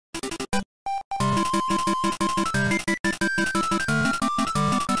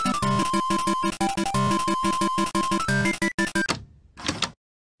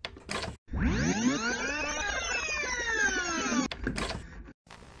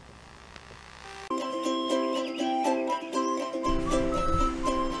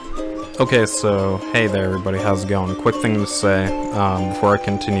Okay, so, hey there everybody, how's it going? Quick thing to say, before I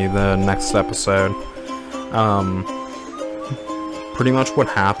continue the next episode. Pretty much what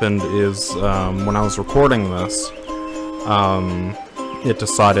happened is, when I was recording this, it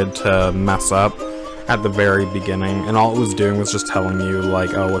decided to mess up at the very beginning, and all it was doing was just telling you,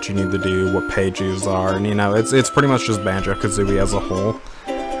 like, oh, what you need to do, what pages are, and, you know, it's pretty much just Banjo-Kazooie as a whole.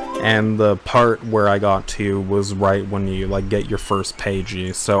 And the part where I got to was right when you, like, get your first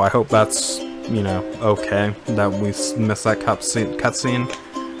pagey, so I hope that's, you know, okay, that we miss that cutscene.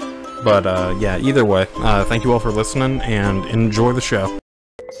 But, yeah, either way, thank you all for listening, and enjoy the show.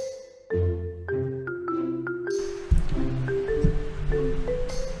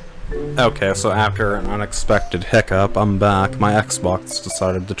 Okay, so after an unexpected hiccup, I'm back. My Xbox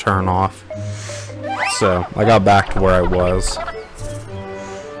decided to turn off. So, I got back to where I was.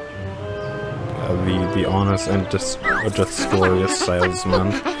 The honest and distorious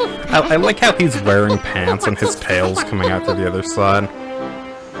salesman. I like how he's wearing pants and his tail's coming out to the other side.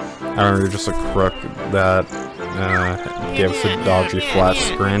 I don't know, you're just a crook that gives a dodgy flat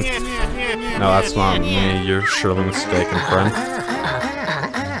screen. No, that's not me. You're surely mistaken, friend.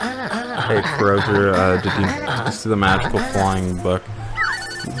 Hey, Crozier, did you see the magical flying book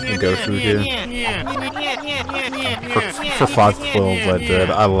go through here? For 5 quills, I did.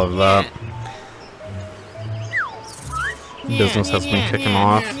 I love that. Business has been kicking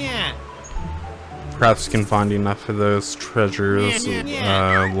off. Perhaps you can find enough of those treasures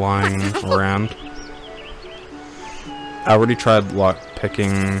lying around. I already tried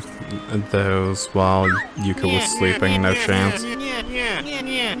lockpicking those while Yuka was sleeping, no chance.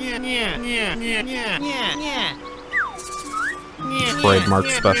 Trademark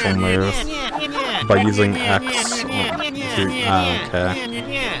special move by using X okay.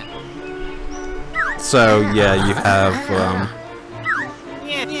 So, yeah, you have,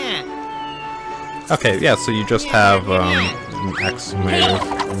 okay, yeah, so you just have, an X move.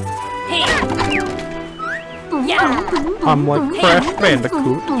 I'm like Crash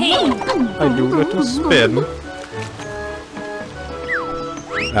Bandicoot. I do little spin.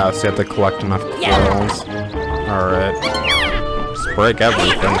 Oh, so you have to collect enough quills. Alright. Just break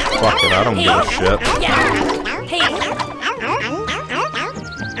everything. Fuck it, I don't give a shit.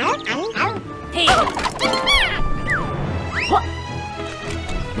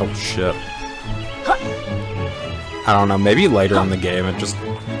 Oh shit. I don't know, maybe later in the game it just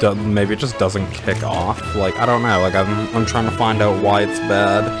maybe it just doesn't kick off. Like, I don't know, like I'm trying to find out why it's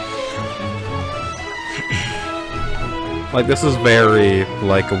bad. Like, this is very,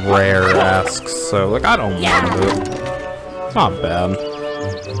 like, rare-esque, so, like, I don't mind it. It's not bad.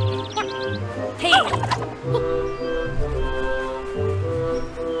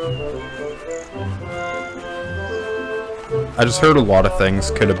 I just heard a lot of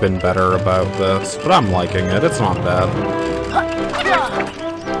things could have been better about this, but I'm liking it. It's not bad.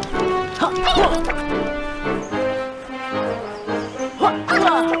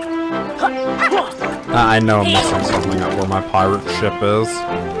 I know I'm missing something at where my pirate ship is,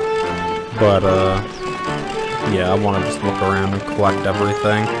 but, yeah, I want to just look around and collect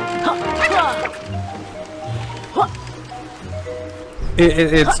everything.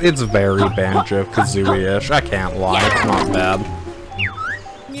 It's very Banjo-Kazooie-ish, I can't lie, it's not bad.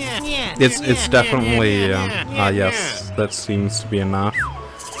 It's definitely, yes, that seems to be enough,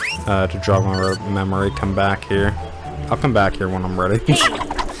 to jog my memory. Come back here. I'll come back here when I'm ready.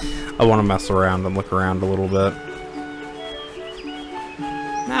 I want to mess around and look around a little bit.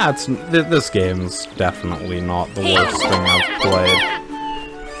 Nah, this game's definitely not the worst thing I've played.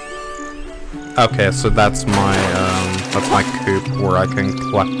 Okay, so that's my coop where I can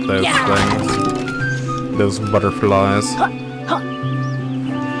collect those things. Those butterflies.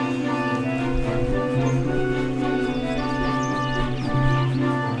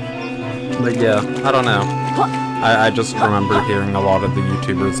 But yeah, I don't know. I just remember hearing a lot of the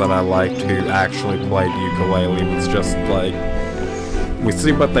YouTubers that I liked who actually played Yooka-Laylee was just like, we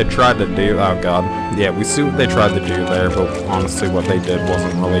see what they tried to do. Oh god. Yeah, we see what they tried to do there, but honestly what they did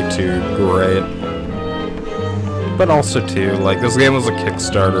wasn't really too great. But also too, like, this game was a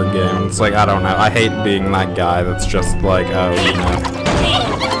Kickstarter game. It's like, I don't know, I hate being that guy that's just like, oh, you know,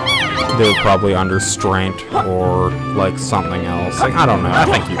 they were probably under straint or, like, something else. Like, I don't know, I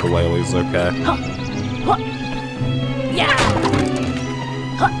think Yooka-Laylee's okay.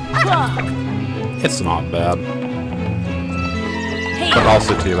 It's not bad. But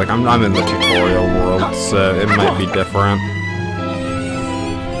also too, like, I'm in the tutorial world, so it might be different.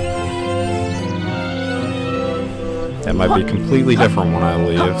 It might be completely different when I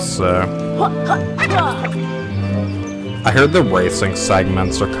leave, so... I heard the racing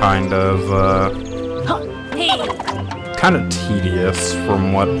segments are kind of tedious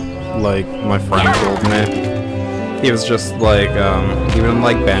from what, like, my friend told me. He was just like, even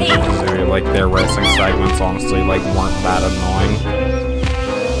like Banjo-Kazooie, like, their racing segments honestly, like, weren't that annoying.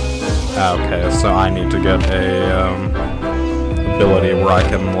 Okay, so I need to get a, ability where I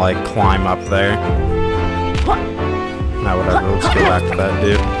can, like, climb up there. Now whatever, let's go back to that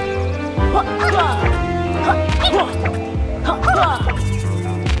dude.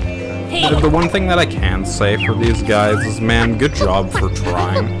 The one thing that I can say for these guys is, man, good job for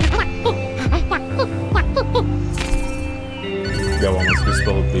trying. Go on, let's be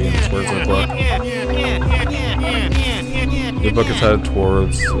spilled beans. Where's the book? The book is headed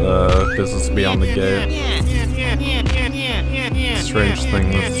towards business beyond the gate. Strange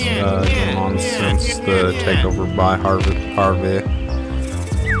thing that's going on since the takeover by Harvey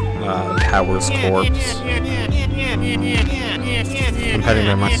Howard's corpse. I'm heading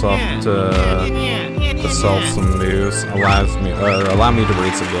there myself to sell some news. Allow me to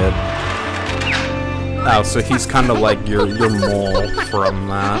read some good. Oh, so he's kind of like your mole from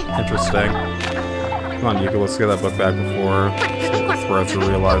that. Interesting. Come on, Yuka, let's get that book back before Threads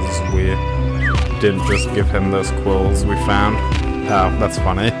realizes we didn't just give him those quills we found. Oh, that's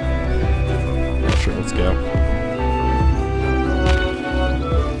funny. Yeah, sure, let's go.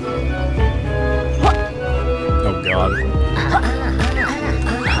 Oh god.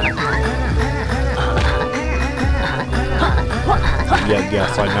 Yeah,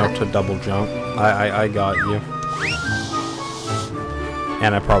 yes, I know to double jump. I got you.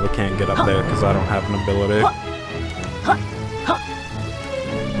 And I probably can't get up there because I don't have an ability.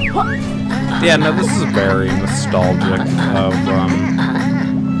 Yeah, no, this is very nostalgic of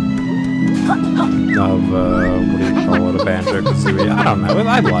what do you call it, a Banjo-Kazooie? I don't know,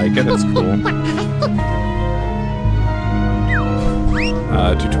 I like it, it's cool.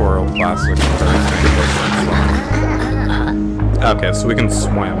 Tutorial classic. Okay, so we can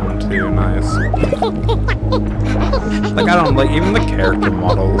swim too, nice. Like, I don't, like, even the character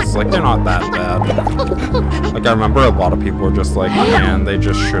models, like, they're not that bad. Like, I remember a lot of people were just like, man, they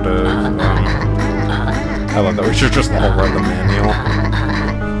just should've, I love that we should just all read the manual.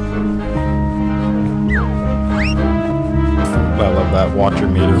 I love that, watch your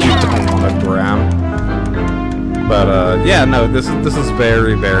meter, you don't want to drown. But, yeah, no, this is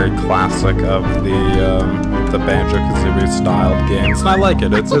very, very classic of the Banjo-Kazooie styled games, and I like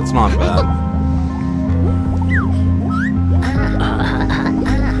it, it's not bad.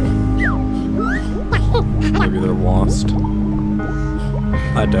 Maybe they're lost.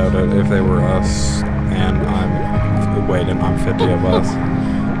 I doubt it. If they were us, and I'm 50 of us,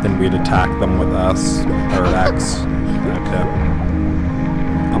 then we'd attack them with S, or X. Okay.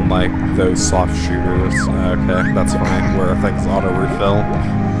 Unlike those soft shooters. Okay, that's funny, where things auto-refill.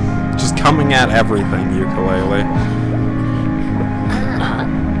 Just coming at everything, Yooka-Laylee.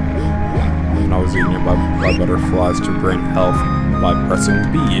 You can always eat nearby butterflies to bring health by pressing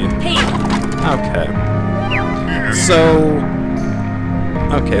B. Okay.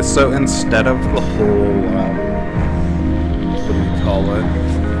 So instead of the whole, what do you call it?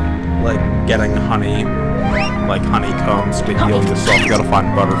 Like, getting honey, like honeycombs to heal yourself, you gotta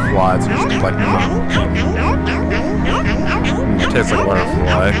find butterflies and just like, it tastes like a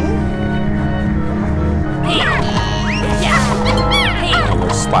butterfly. I'm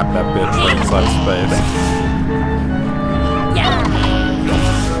gonna slap that bitch right inside his face.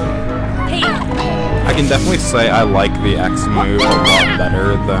 I can definitely say I like the X move a lot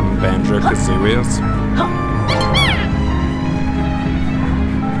better than Banjo-Kazooie's.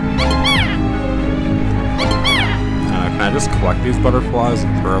 Can I just collect these butterflies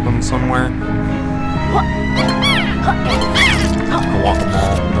and throw them somewhere? I want them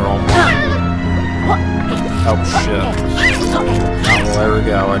all. They're all mine. Oh shit. Oh, well, there we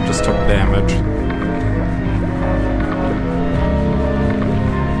go. I just took damage.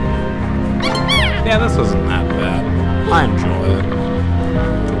 Yeah, this isn't that bad. I enjoy it.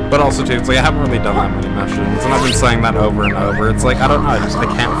 But also, too, it's like I haven't really done that many missions, and I've been saying that over and over. It's like, I don't know, I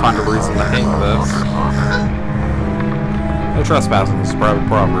can't find a reason to hate this. No trespassing, this is private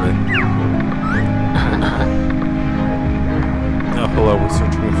property. Oh, hello, we're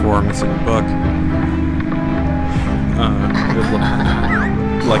searching for a missing book. It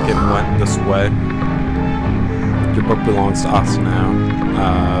looked like it went this way. Your book belongs to us now,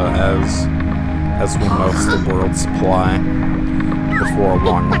 as we most of the world's supply. Before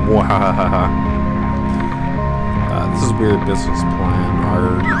long. This is a weird business plan.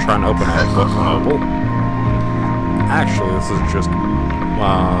 Are you trying to open a book mobile? Actually, this is just,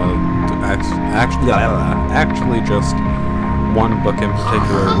 actually just one book in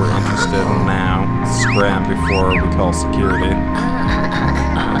particular we're interested in now. Scram before we call security.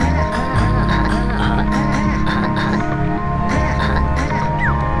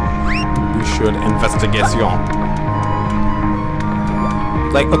 We should investigation.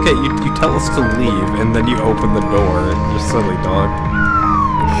 Like, okay, you tell us to leave, and then you open the door. You're silly, dog.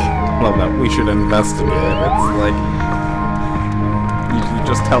 Love that. We should investigate. It's like, you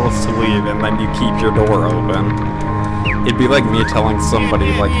just tell us to leave, and then you keep your door open. It'd be like me telling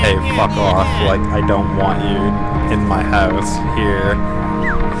somebody, like, hey, fuck off. Like, I don't want you in my house here.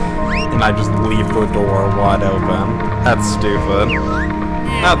 And I just leave the door wide open. That's stupid.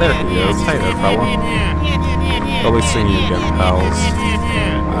 Oh, there he is. Hey there, fella. At least seeing you again, pals.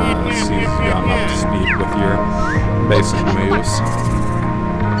 See if you've gotten up to speed with your basic moves.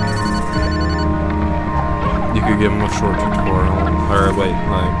 You could give him a short tutorial. Or wait,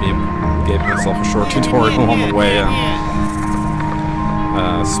 gave myself a short tutorial on the way in.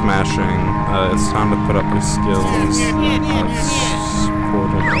 Smashing. It's time to put up your skills.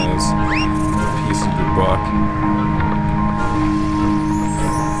 Supported as a piece of your buck.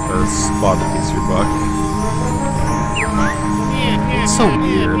 Or spot a piece of your buck. It's so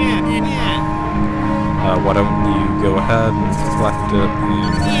weird. Why don't you go ahead and collect it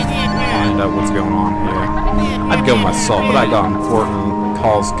and find out what's going on here? I'd go myself, but I got important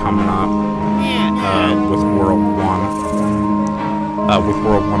calls coming up with World 1. With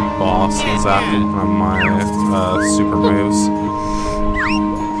World 1 boss is after one of my super moves.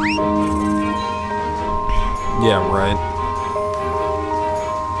 Yeah, right.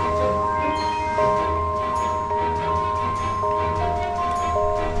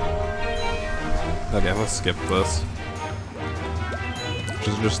 Okay, let's skip this.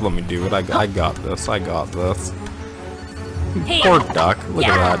 Just let me do it. I got this. I got this. Poor duck. Look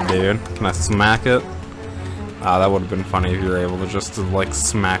at that, dude. Can I smack it? Ah, that would have been funny if you were able to just like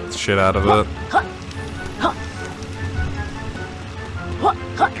smack the shit out of it.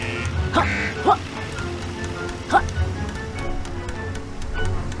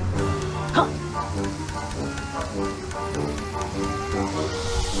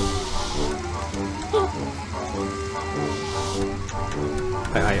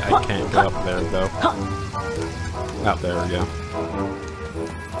 I can't get up there, though. Oh, there we go.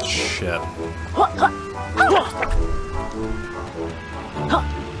 Shit.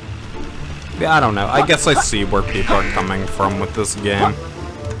 Yeah, I don't know. I guess I see where people are coming from with this game.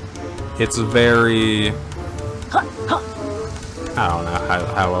 It's very... I don't know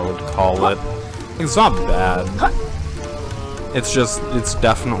how I would call it. It's not bad. It's just, it's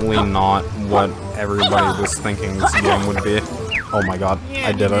definitely not what everybody was thinking this game would be. Oh my god,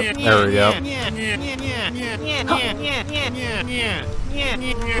 I did it. There we go.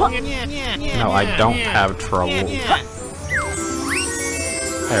 No, I don't have trouble.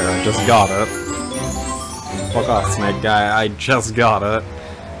 There, I just got it. Fuck off, Snake Guy, I just got it.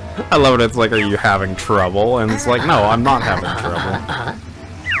 I love it, it's like, are you having trouble? And it's like, no, I'm not having trouble.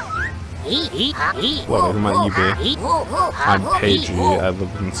 What, who might you be? I'm Pagey, I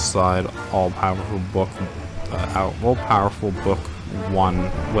live inside all-powerful book... all-powerful book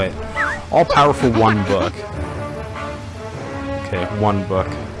 1. Wait. All-powerful 1 book. Okay, 1 book.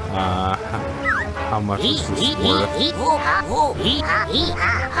 How much is this worth?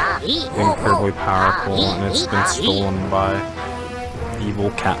 Incredibly powerful, and it's been stolen by evil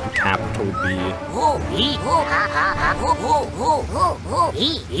capital B.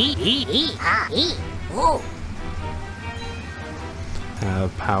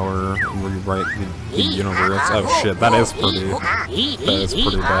 Power, rewrite the universe. Oh shit, that is pretty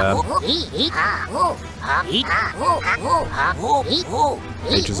bad.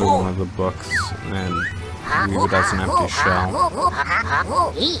 Pages are one of the books, and leave it as an empty shell.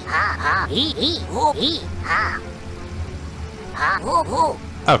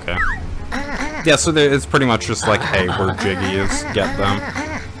 Okay. Yeah, so it's pretty much just like, hey, we're jiggies, get them.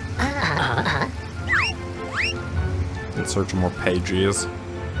 In search of more pages.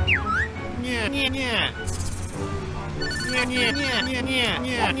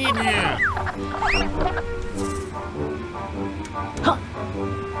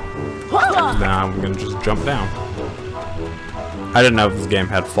 Now I'm gonna just jump down. I didn't know if this game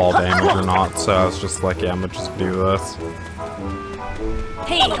had fall damage or not, so I was just like, yeah, I'm gonna just do this.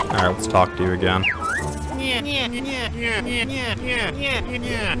 Alright, let's talk to you again.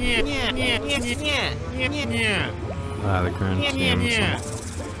 The Grand Team's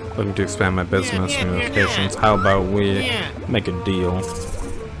looking to expand my business to new locations. How about we make a deal?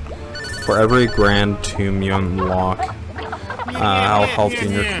 For every Grand Tomb you unlock, I'll help you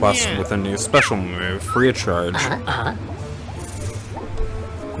in your quest with a new special move, free of charge.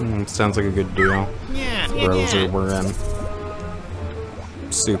 Sounds like a good deal. Rosie, we're in.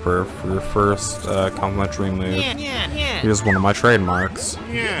 Super for your first complimentary move. Here's one of my trademarks.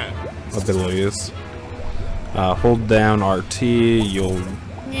 Abilities. Hold down RT, you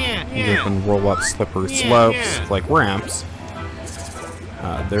can roll up slippery slopes like ramps.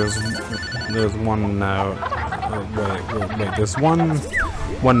 There's one note. Wait. There's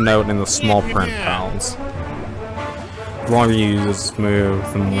one note in the small print pals. The longer you use this move,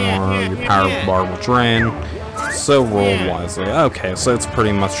 the more your power bar will drain. So roll wisely. Okay, so it's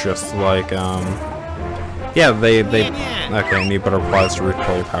pretty much just like yeah, they okay, need better applies to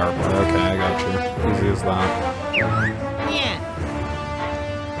recoil your power bar. Okay, I got you. Easy as that.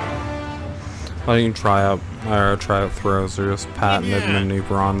 Why don't you try out throws or just patented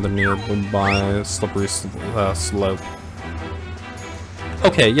maneuver on the nearby slippery slope?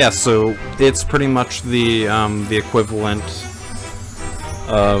 Okay, yeah, so it's pretty much the equivalent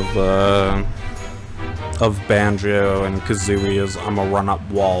of Banjo and Kazooie's I'ma run up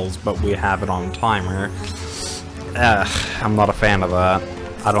walls, but we have it on timer. I'm not a fan of that.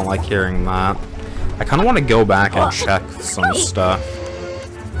 I don't like hearing that. I kind of want to go back and check some stuff.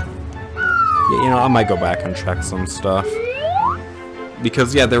 You know, I might go back and check some stuff.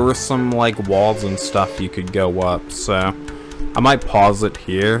 Because, yeah, there were some, like, walls and stuff you could go up, so I might pause it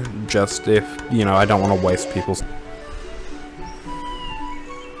here, just if, you know, I don't want to waste people's...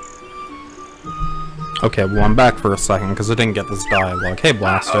 Okay, well, I'm back for a second, because I didn't get this dialogue. Hey,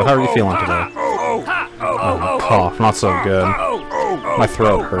 Blasto, how are you feeling today? Oh, cough, not so good. My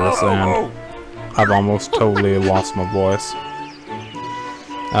throat hurts, and I've almost totally lost my voice.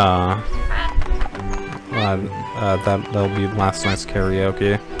 That'll be last night's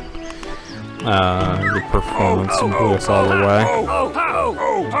karaoke. Your performance blew us all away.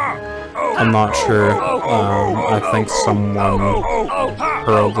 I'm not sure. I think someone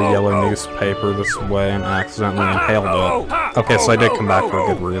hurled the yellow newspaper this way and accidentally inhaled it. Okay, so I did come back for a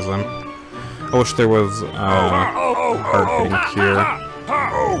good reason. I wish there was hard-hitting cure.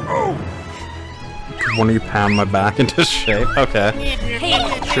 Could one of you pound my back into shape? Okay.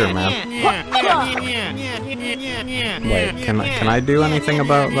 Sure, man. Wait, can I do anything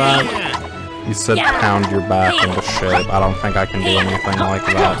about that? You said pound your back into shape. I don't think I can do anything like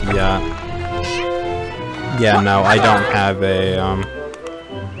that yet. Yeah, no, I don't have a,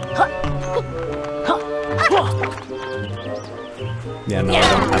 yeah, no, I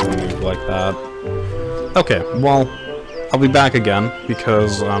don't have a move like that. Okay, well, I'll be back again,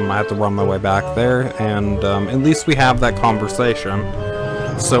 because, I have to run my way back there, and, at least we have that conversation.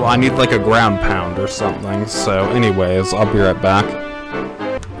 So I need, like, a ground pound or something, so anyways, I'll be right back.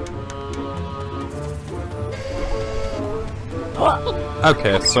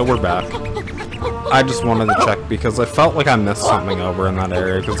 Okay, so we're back. I just wanted to check because I felt like I missed something over in that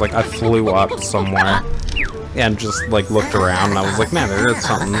area, because, like, I flew up somewhere and just, like, looked around, and I was like, man, there is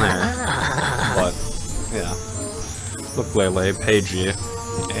something there. But, yeah. Look, Lele, Pagey,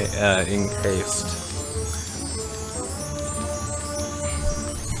 encased.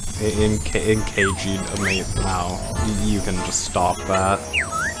 Encaged, amazing. Wow, you can just stop that.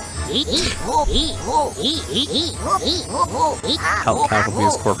 Half of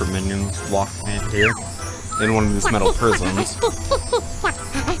these corporate minions locked me in here, in one of these metal prisons.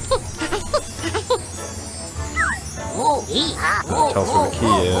 That tells where the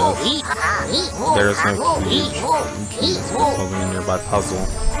key is. There is no key. The key is solving a nearby puzzle.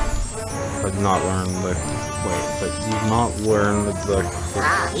 But not learn the... Wait, but you've not learned the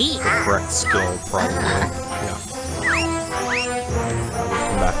correct skill, probably. Yeah.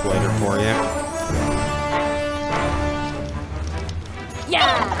 Come back later for you.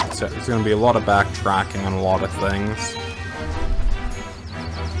 Yeah. So there's gonna be a lot of backtracking on a lot of things.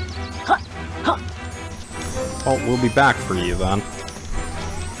 Oh, we'll be back for you then.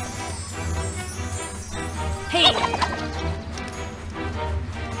 Hey.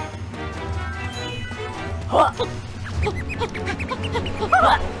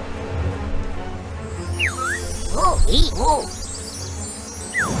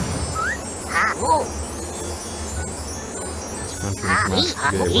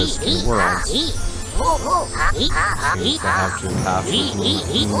 Investigate Whiskey Worlds. Seems to have two passes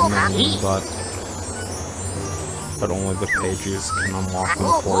in the menu, but only the pages can unlock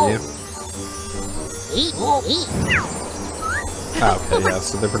them for you. Okay, yeah,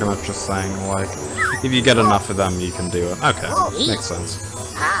 so they're pretty much just saying, like, if you get enough of them, you can do it. Okay, makes sense.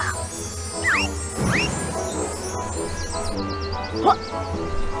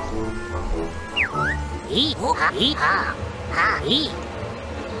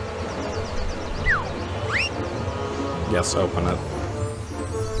 Yes, open it.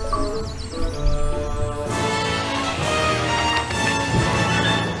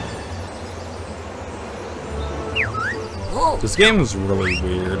 This game is really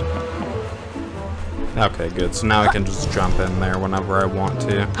weird. Okay, good. So now I can just jump in there whenever I want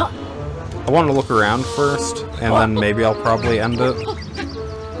to. I want to look around first, and then maybe I'll probably end it.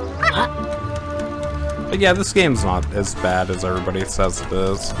 But yeah, this game's not as bad as everybody says it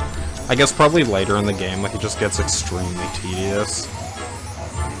is. I guess probably later in the game, like, it just gets extremely tedious.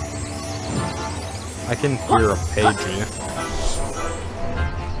 I can hear a pagey.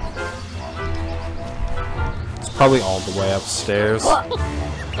 It's probably all the way upstairs.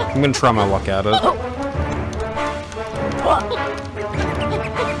 I'm gonna try my luck at it.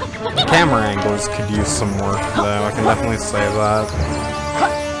 The camera angles could use some work, though, I can definitely say that.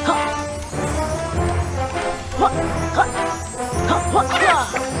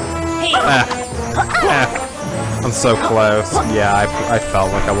 I'm so close. Yeah, I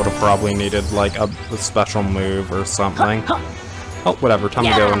felt like I would have probably needed, like, a special move or something. Oh, whatever, time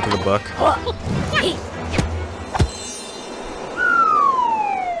to go into the book.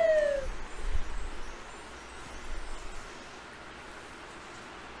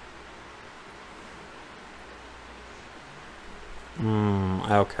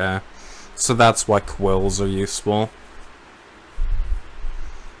 Okay. So that's why quills are useful.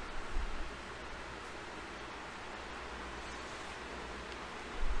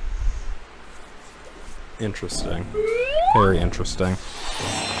 Interesting. Very interesting.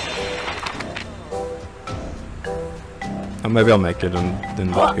 Oh, maybe I'll make it in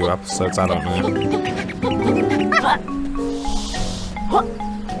the 2 episodes, I don't know.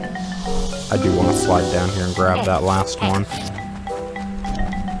 I do want to slide down here and grab that last one.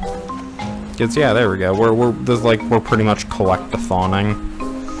 Cause yeah, there we go. We're pretty much collectathoning.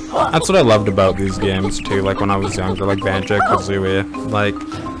 That's what I loved about these games too. Like when I was younger, like Banjo-Kazooie, like,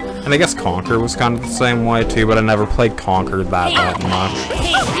 and I guess Conquer was kind of the same way too. But I never played Conquer that much.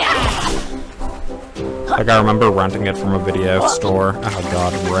 Like I remember renting it from a video store. Oh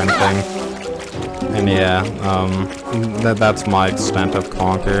god, renting. And yeah, that's my extent of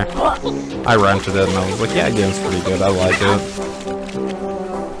Conquer. I rented it and I was like, yeah, the game's pretty good. I like it.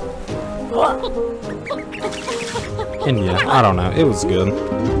 And yeah, I don't know, it was good.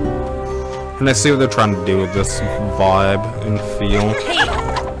 And I see what they're trying to do with this vibe and feel.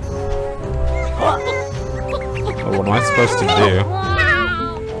 Oh, what am I supposed to do?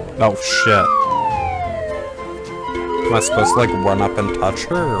 Oh shit. Am I supposed to like run up and touch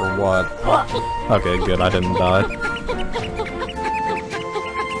her or what? Okay, good, I didn't die.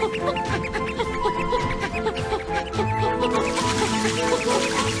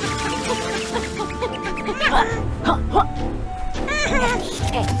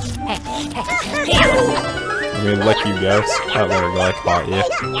 I'm gonna let you go. Oh, there we go, I caught you.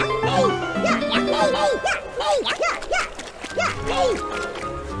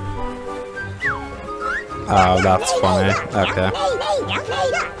 Oh, that's funny. Okay.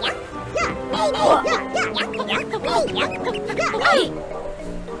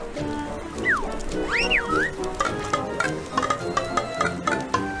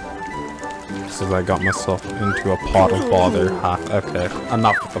 So I got myself into a pot of bother. Ha, okay,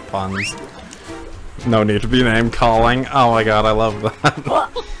 enough with the puns. No need to be name calling. Oh my god, I love that.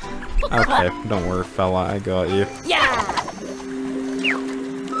 Okay, don't worry, fella, I got you. Yeah.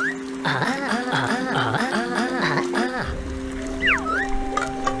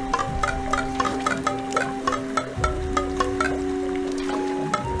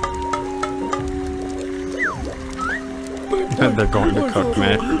 They're going to cook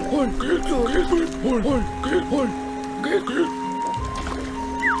me.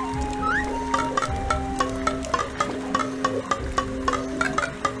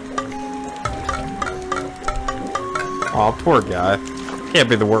 Aw, poor guy. Can't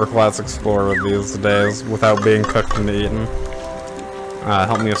be the world-class explorer these days without being cooked and eaten.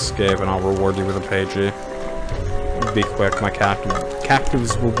 Help me escape and I'll reward you with a pagey. Be quick, my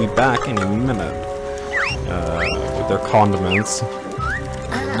captives will be back any minute. With their condiments.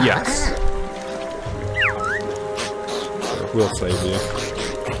 Yes! We'll save you.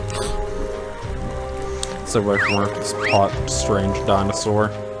 So away from this pot strange dinosaur.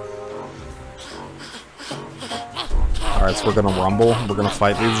 Alright, so we're gonna rumble. We're gonna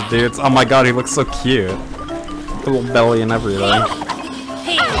fight these dudes. Oh my god, he looks so cute. Little belly and everything.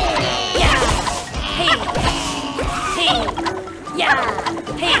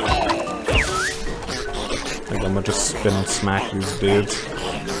 I'm gonna just spin and smack these dudes.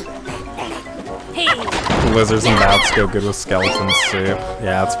 Lizards and bats go good with skeleton soup.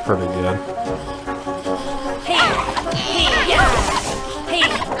 Yeah, it's pretty good.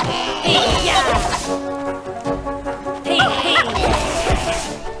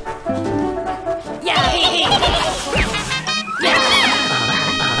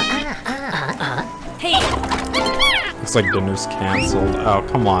 looks like dinner's cancelled. Oh,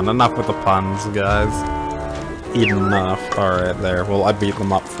 come on, enough with the puns, guys. Enough. Alright, there. Well, I beat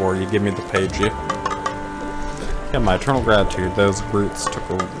them up for you. Give me the pagey. Yeah, my eternal gratitude. Those brutes took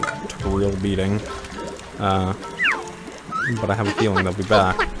a real beating. But I have a feeling they'll be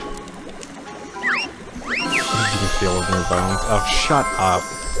back. You can feel it in your bones. Oh, shut up.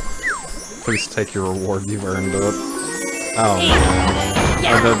 Please take your reward. You've earned it. Oh, man.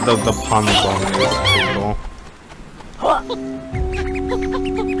 Oh, the puns on these people.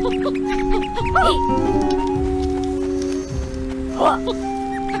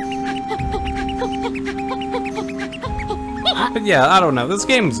 But yeah, I don't know, this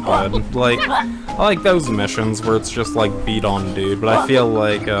game's good. Like, I like those missions where it's just like beat on dude, but I feel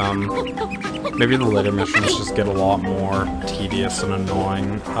like, maybe the later missions just get a lot more tedious and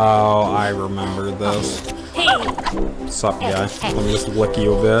annoying. Oh, I remember this. What's up, guy? Let me just lick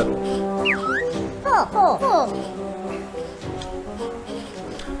you a bit.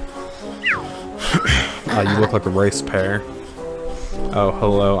 You look like a race pair. Oh,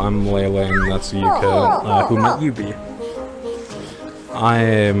 hello, I'm Laylee, and that's Yuka. Who might you be? I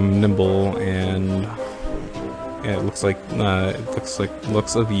am nimble, and yeah, it looks like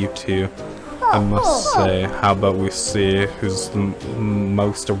looks of you two. I must say, how about we see who's the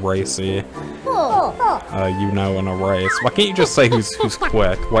most racy? You know, in a race. Why can't you just say who's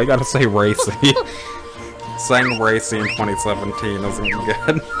quick? Why you gotta say racy? Saying racy in 2017 isn't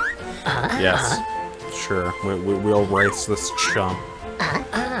good. Yes, sure. We'll race this chump.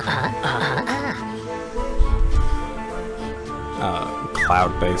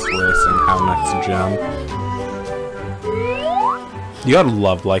 Cloud-based racing, how next gen. You gotta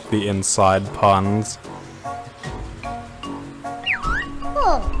love, like, the inside puns.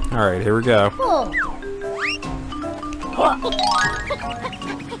 Alright, here we go.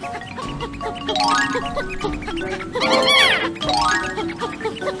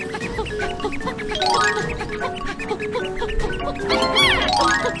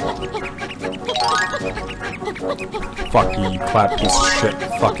 Fuck you, you clap piece of shit,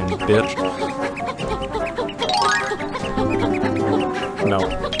 fucking bitch. No.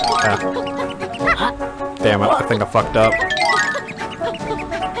 Damn it, I think I fucked up.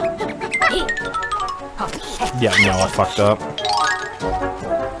 Yeah, no, I fucked up.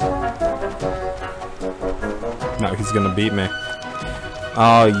 No, he's gonna beat me.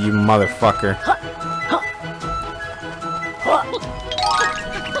 Oh, you motherfucker.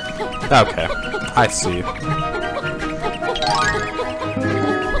 Okay, I see.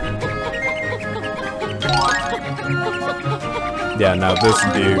 Yeah, no, this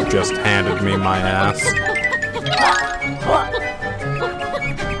dude just handed me my ass.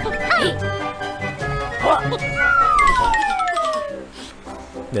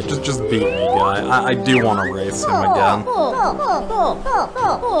 Yeah, just beat me, guy. I do want to race him again.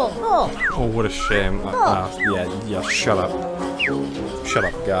 Oh, what a shame. Yeah, shut up. Shut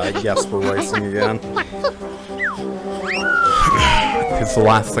up, guy. Yes, we're racing again. It's the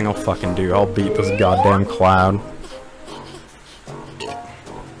last thing I'll fucking do. I'll beat this goddamn cloud.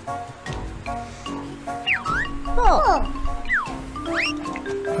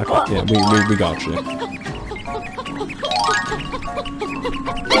 Okay, yeah, we got you.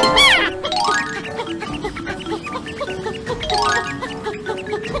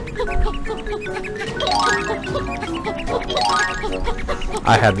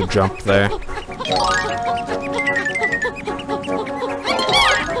 I had to jump there.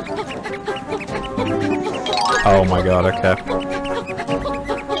 Oh my god, okay.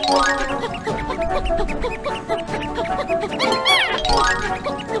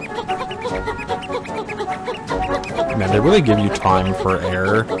 Man, they really give you time for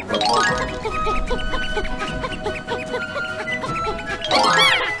error.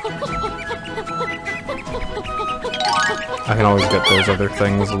 I can always get those other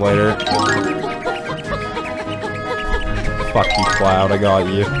things later. Fuck you, Cloud, I got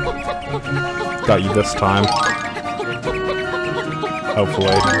you. Got you this time.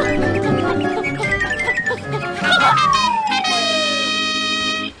 Hopefully.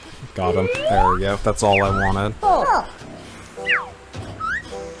 Got him. There we go. That's all I wanted.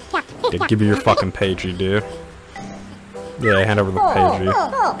 Yeah, give me your fucking pagey, dude. Yeah, hand over the pagey.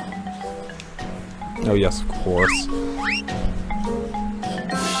 Oh yes, of course.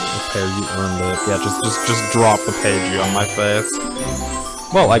 Okay, you earned it. Yeah, just drop the pagey on my face.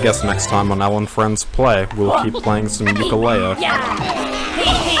 Well, I guess next time on Ellen Friends Play, we'll keep playing some yooka-laylee.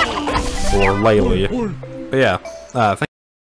 Or Laylee. But yeah, thank